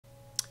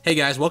Hey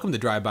guys, welcome to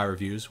Drive-By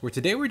Reviews, where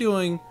today we're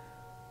doing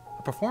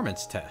a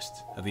performance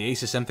test of the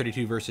ASUS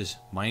M32 versus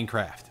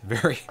Minecraft.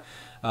 Very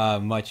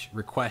much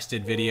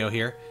requested video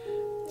here.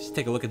 Just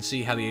take a look and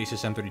see how the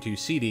ASUS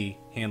M32CD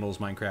handles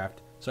Minecraft.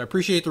 So I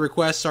appreciate the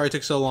request, sorry it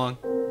took so long.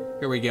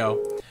 Here we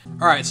go.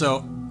 Alright,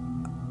 so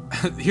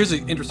here's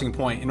an interesting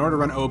point. In order to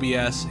run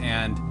OBS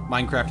and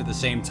Minecraft at the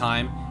same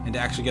time, and to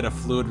actually get a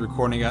fluid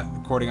recording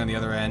on the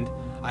other end,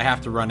 I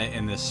have to run it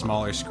in this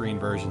smaller screen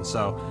version.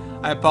 So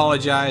I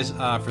apologize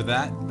for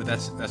that, but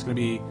that's going to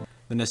be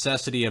the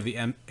necessity of the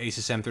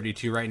ASUS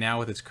M32 right now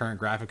with its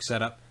current graphics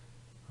setup.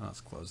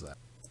 Let's close that.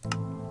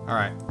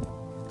 Alright.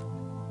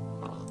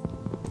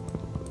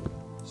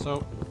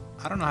 So,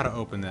 I don't know how to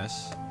open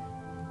this.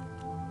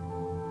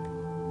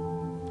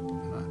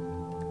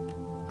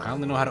 I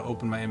only know how to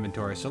open my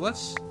inventory, so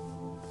let's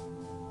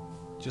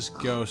just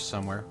go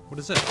somewhere. What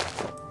is this?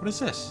 What is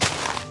this?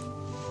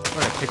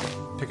 What, did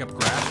I pick up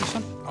grass or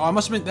something? Oh, that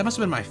must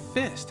have been my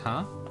fist,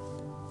 huh?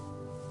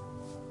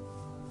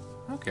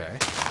 Okay.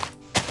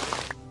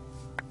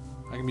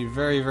 I can be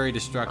very, very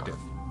destructive.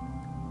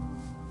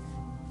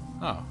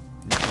 Oh,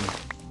 you can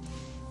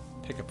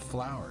pick up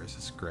flowers.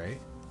 That's great.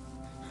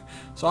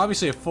 So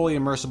obviously a fully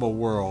immersible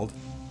world.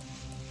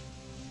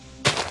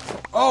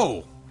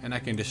 Oh! And I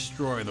can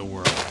destroy the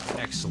world.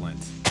 Excellent.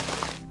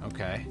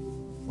 Okay.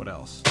 What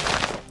else?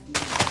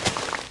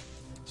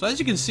 So as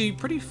you can see,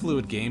 pretty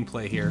fluid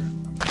gameplay here.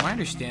 My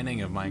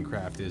understanding of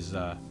Minecraft is,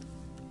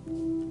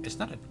 it's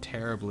not a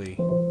terribly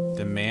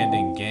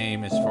demanding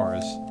game as far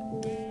as,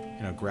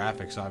 you know,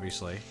 graphics,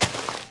 obviously.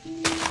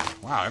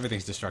 Wow,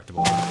 everything's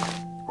destructible.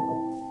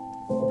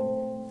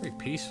 Very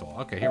peaceful.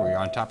 Okay, here we are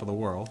on top of the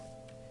world.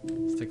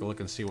 Let's take a look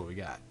and see what we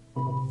got.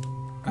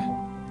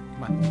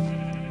 Come on.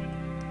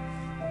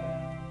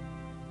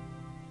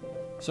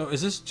 So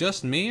is this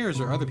just me, or is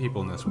there other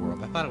people in this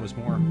world? I thought it was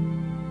more...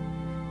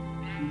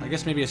 I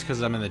guess maybe it's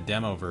because I'm in the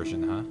demo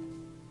version, huh?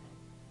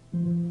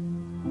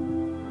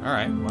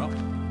 Alright, well.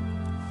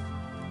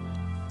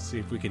 Let's see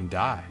if we can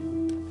die.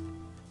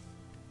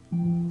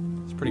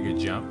 It's a pretty good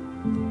jump.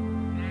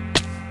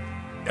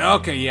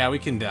 Okay, yeah, we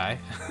can die.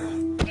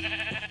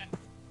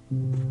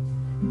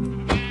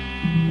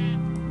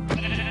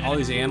 All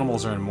these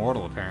animals are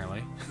immortal,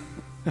 apparently.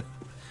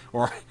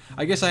 Or,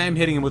 I guess I am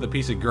hitting him with a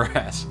piece of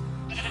grass.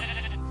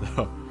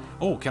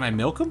 Oh, can I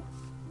milk him?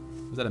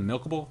 Is that a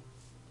milkable?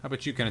 How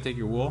about you? Can I take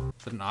your wool?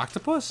 Is that an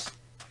octopus?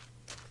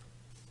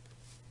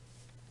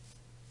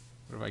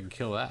 What if I can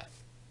kill that?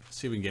 Let's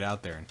see if we can get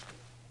out there.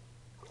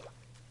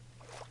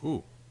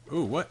 Ooh,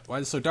 what? Why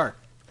is it so dark?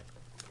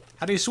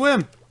 How do you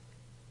swim?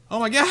 Oh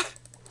my god!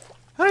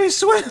 How do you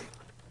swim?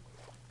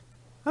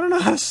 I don't know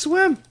how to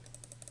swim.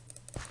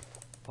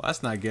 Well,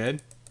 that's not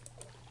good.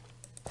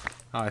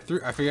 Oh, I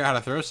figured out how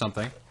to throw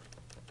something.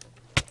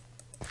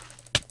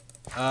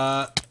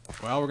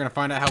 Well, we're gonna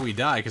find out how we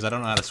die, because I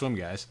don't know how to swim,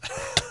 guys.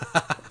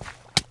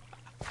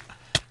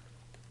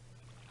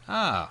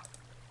 Ah.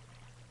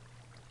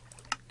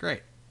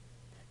 Great.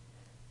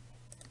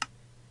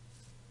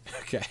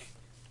 Okay.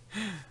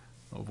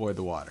 Avoid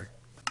the water.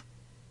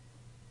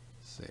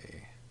 Let's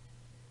see.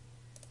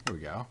 Here we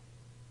go.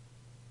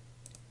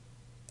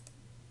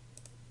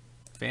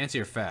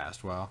 Fancy or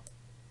fast? Well,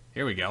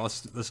 here we go.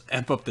 Let's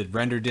amp up the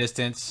render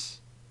distance.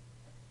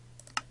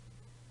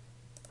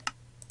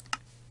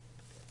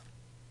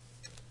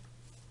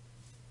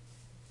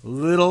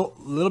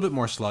 Little bit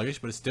more sluggish,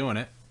 but it's doing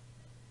it.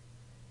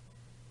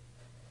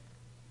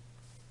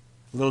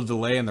 A little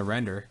delay in the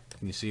render.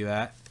 Can you see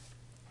that?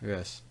 Look at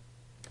this.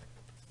 You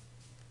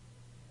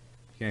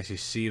can actually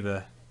see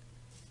the...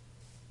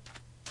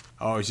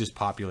 Oh, it's just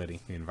populating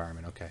the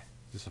environment. Okay.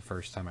 This is the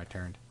first time I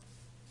turned.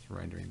 It's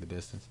rendering the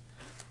distance.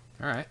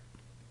 Alright.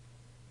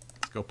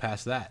 Let's go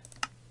past that.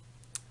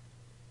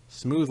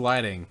 Smooth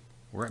lighting.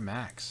 We're at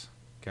max.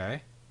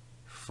 Okay.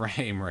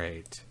 Frame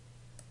rate.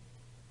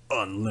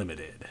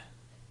 Unlimited.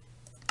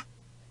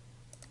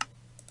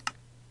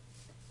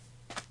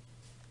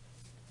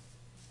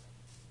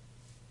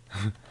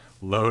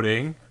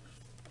 Loading.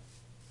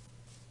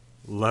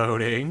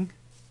 Loading.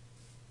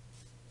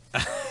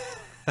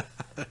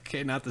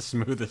 Okay, not the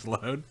smoothest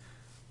load.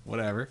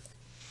 Whatever.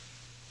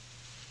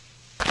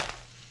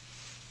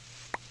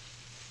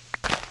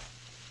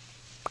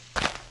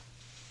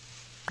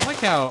 I like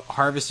how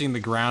harvesting the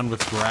ground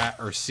with grass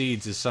or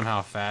seeds is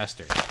somehow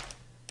faster.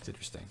 It's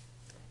interesting.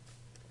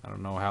 I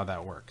don't know how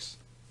that works.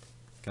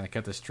 Can I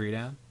cut this tree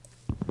down?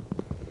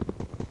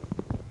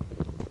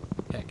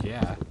 Heck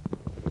yeah.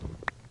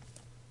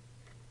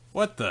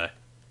 What the?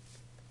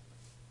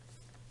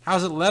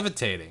 How's it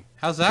levitating?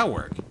 How's that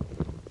work?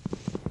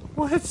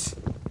 What?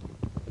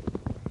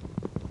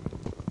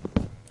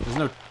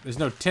 There's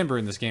no timber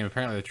in this game.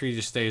 Apparently the tree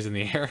just stays in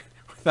the air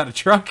without a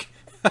trunk.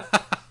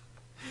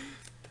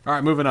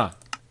 Alright, moving on.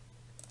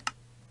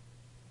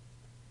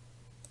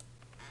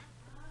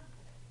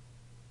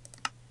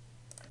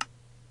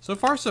 So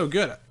far, so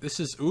good. This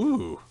is...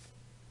 Ooh.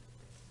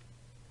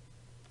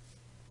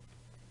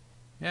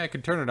 Yeah, I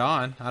could turn it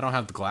on. I don't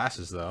have the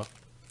glasses, though.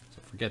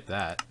 So forget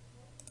that.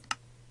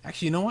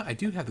 Actually, you know what? I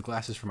do have the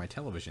glasses for my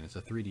television. It's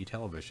a 3D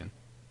television.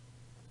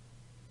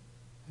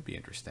 That'd be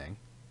interesting.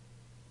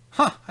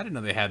 Huh, I didn't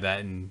know they had that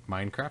in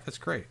Minecraft. That's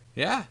great.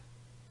 Yeah.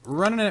 We're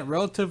running at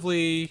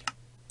relatively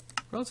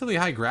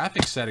high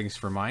graphics settings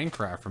for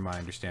Minecraft, from my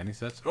understanding.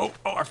 So that's... Oh,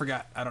 I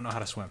forgot. I don't know how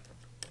to swim.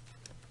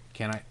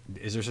 Can I...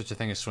 Is there such a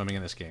thing as swimming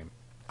in this game?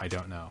 I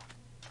don't know.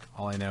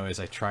 All I know is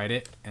I tried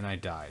it, and I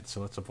died. So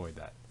let's avoid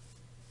that.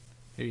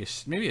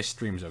 Maybe a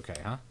stream's okay,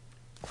 huh?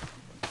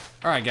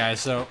 Alright, guys.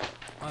 So,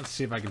 let's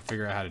see if I can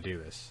figure out how to do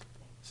this.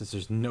 Since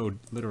there's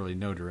literally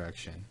no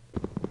direction.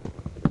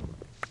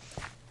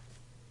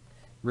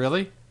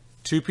 Really?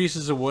 2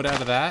 pieces of wood out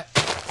of that?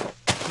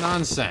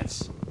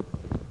 Nonsense.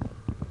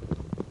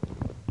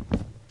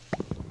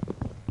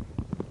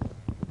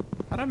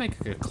 How'd I make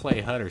like a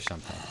clay hut or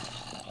something?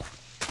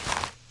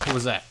 What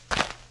was that?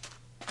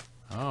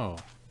 Oh.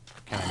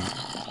 Can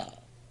I...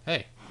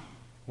 Hey.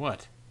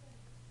 What?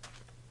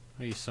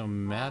 What are you so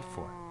mad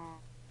for?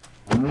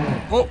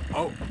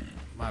 Oh!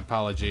 My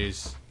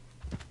apologies.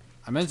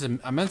 I meant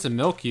to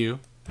milk you.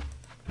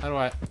 How do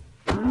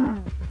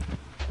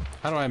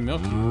I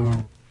milk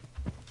you?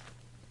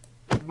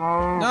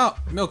 No!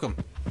 Milk him!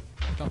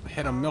 Don't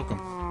hit him, milk him.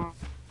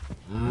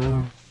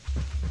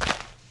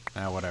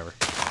 Ah, whatever.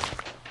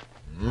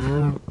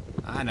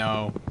 I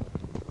know.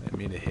 Didn't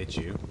mean to hit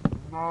you.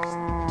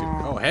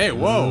 Oh, hey,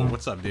 whoa!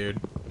 What's up, dude?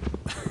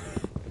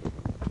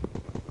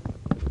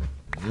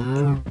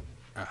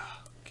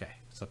 Okay,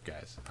 what's up,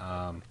 guys?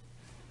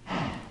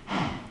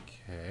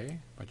 Okay,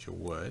 bunch of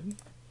wood.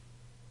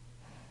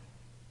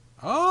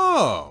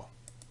 Oh!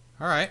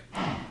 Alright.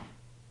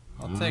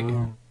 I'll take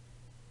it.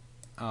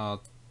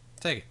 I'll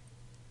take it.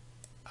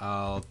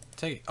 I'll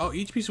take it. Oh,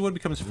 each piece of wood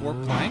becomes 4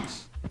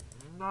 planks?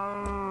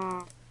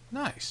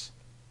 Nice.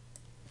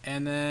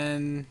 And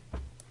then...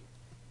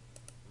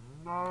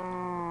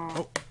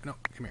 Oh, no,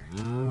 come here.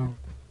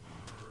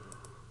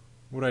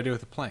 What do I do with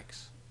the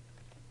planks?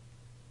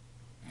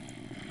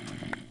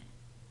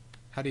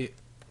 How do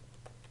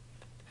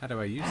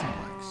I use the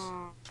planks?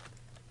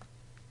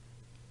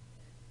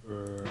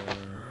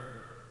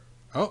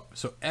 Oh,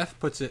 so F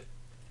puts it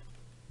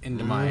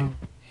into my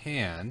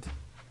hand.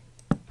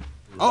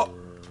 Oh,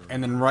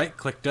 and then right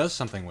click does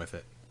something with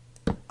it.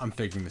 I'm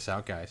figuring this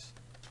out, guys.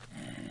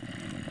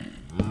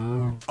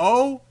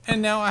 Oh,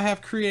 and now I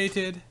have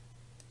created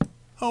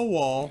a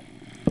wall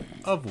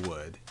of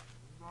wood.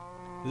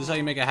 Is this how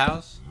you make a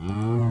house?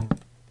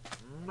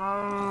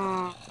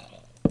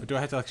 But do I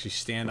have to actually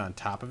stand on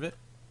top of it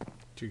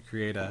to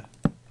create a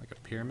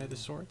pyramid of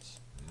sorts?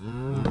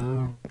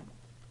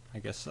 I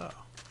guess so.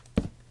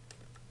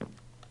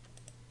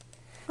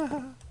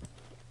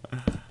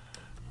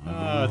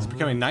 It's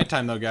becoming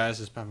nighttime though,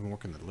 guys. I've been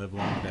working the live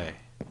long day.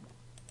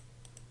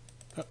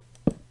 Oh.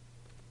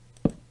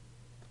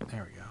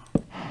 There we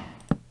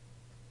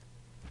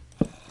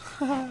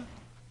go.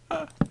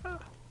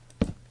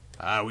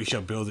 We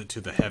shall build it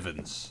to the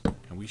heavens,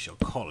 and we shall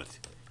call it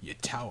your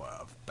Tower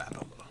of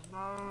Babel.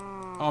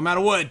 Oh, I'm out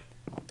of wood!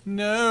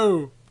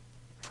 No!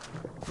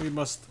 We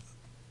must...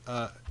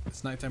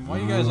 it's nighttime. Why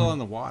are you guys all in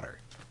the water?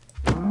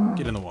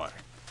 Get in the water.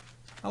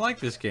 I like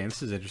this game.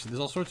 This is interesting. There's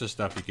all sorts of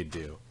stuff you could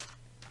do.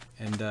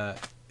 And,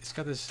 it's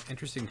got this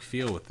interesting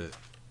feel with the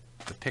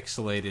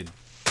pixelated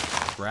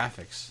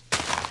graphics.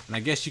 And I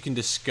guess you can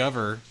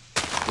discover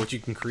what you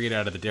can create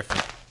out of the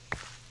different,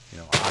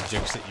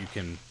 objects that you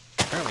can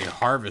apparently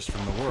harvest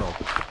from the world.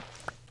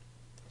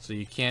 So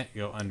you can't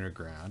go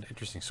underground.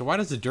 Interesting. So why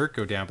does the dirt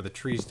go down but the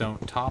trees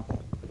don't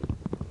topple?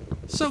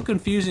 So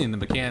confusing, the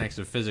mechanics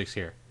of physics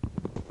here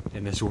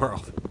in this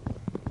world.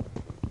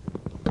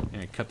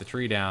 And cut the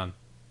tree down,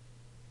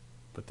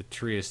 but the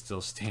tree is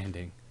still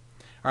standing.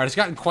 Alright, it's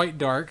gotten quite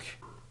dark.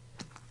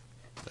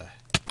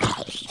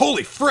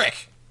 Holy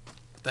frick!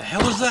 What the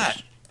hell is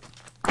that?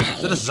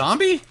 Is that a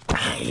zombie?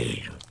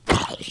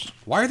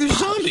 Why are there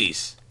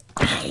zombies?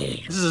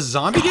 This is a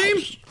zombie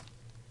game?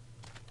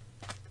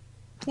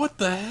 What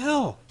the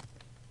hell?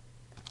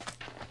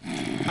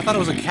 I thought it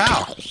was a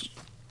cow.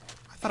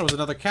 I thought it was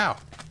another cow.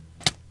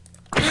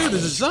 Dude,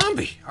 there's a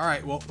zombie!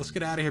 Alright, well, let's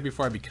get out of here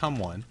before I become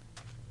one.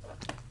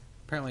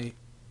 Apparently,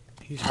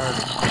 he's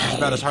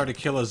about as hard to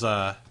kill as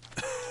a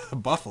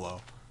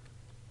buffalo.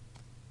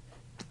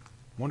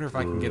 Wonder if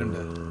I can get him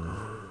to...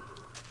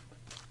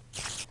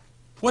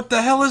 What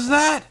the hell is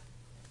that?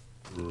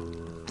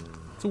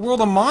 It's a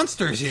world of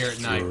monsters here at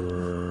night.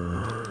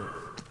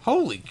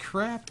 Holy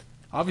crap.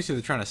 Obviously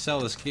they're trying to sell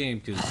this game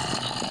because...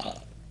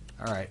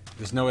 Alright,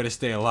 there's no way to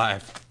stay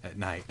alive at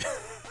night.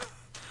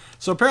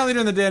 So apparently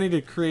during the day I need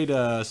to create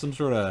some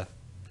sort of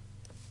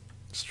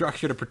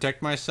structure to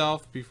protect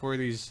myself before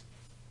these...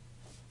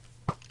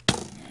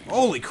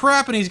 Holy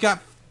crap, and he's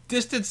got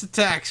distance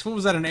attacks. What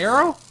was that, an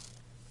arrow?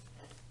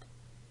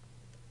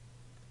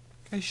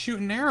 Guy's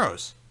shooting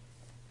arrows.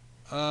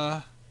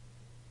 I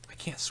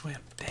can't swim.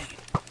 Dang it.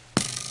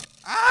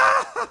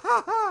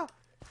 Ah!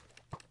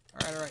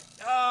 Alright.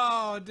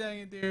 Oh, dang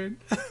it, dude.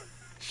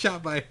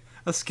 Shot by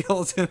a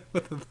skeleton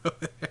with a bow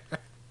there.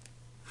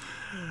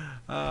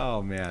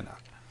 Oh, man.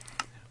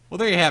 Well,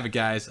 there you have it,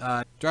 guys.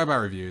 Drive-by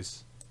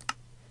reviews.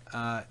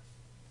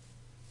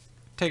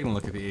 taking a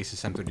look at the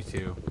ASUS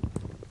M32.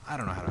 I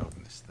don't know how to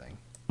open this thing.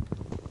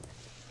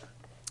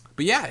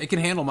 But yeah, it can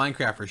handle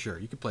Minecraft for sure.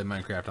 You can play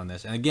Minecraft on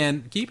this. And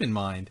again, keep in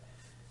mind,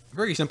 a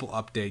very simple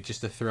update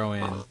just to throw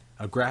in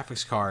a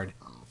graphics card.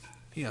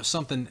 You know,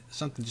 something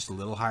just a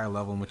little higher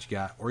level than what you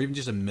got, or even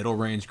just a middle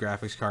range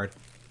graphics card,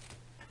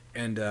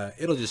 and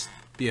it'll just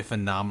be a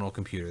phenomenal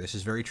computer. This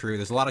is very true.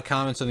 There's a lot of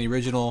comments on the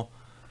original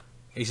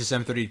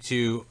ASUS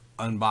M32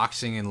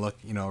 unboxing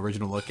and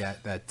original look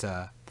at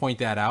that point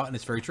that out, and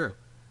it's very true.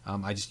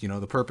 I just,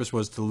 the purpose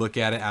was to look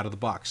at it out of the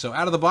box. So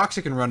out of the box,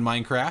 it can run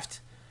Minecraft.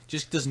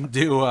 Just doesn't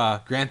do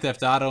Grand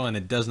Theft Auto, and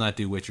it does not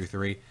do Witcher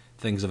 3,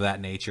 things of that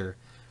nature.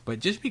 But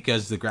just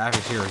because the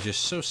graphics here are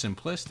just so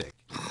simplistic.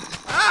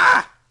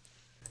 Ah!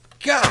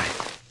 God!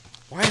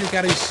 Why did it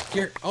gotta be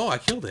scared? Oh, I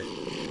killed it.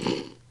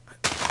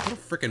 What a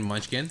frickin'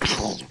 munchkin.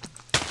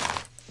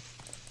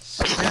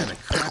 Scaring the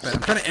crap out of it.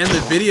 I'm trying to end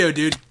the video,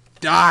 dude.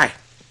 Die!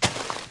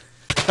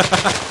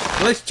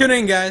 Well, let's tune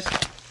in, guys.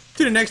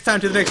 Tune in next time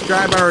to the next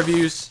drive-by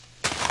reviews,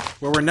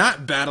 where we're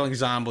not battling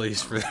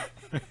zombies for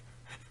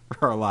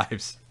our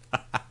lives.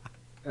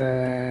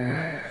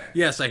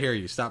 Yes, I hear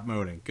you. Stop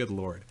moaning. Good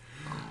lord.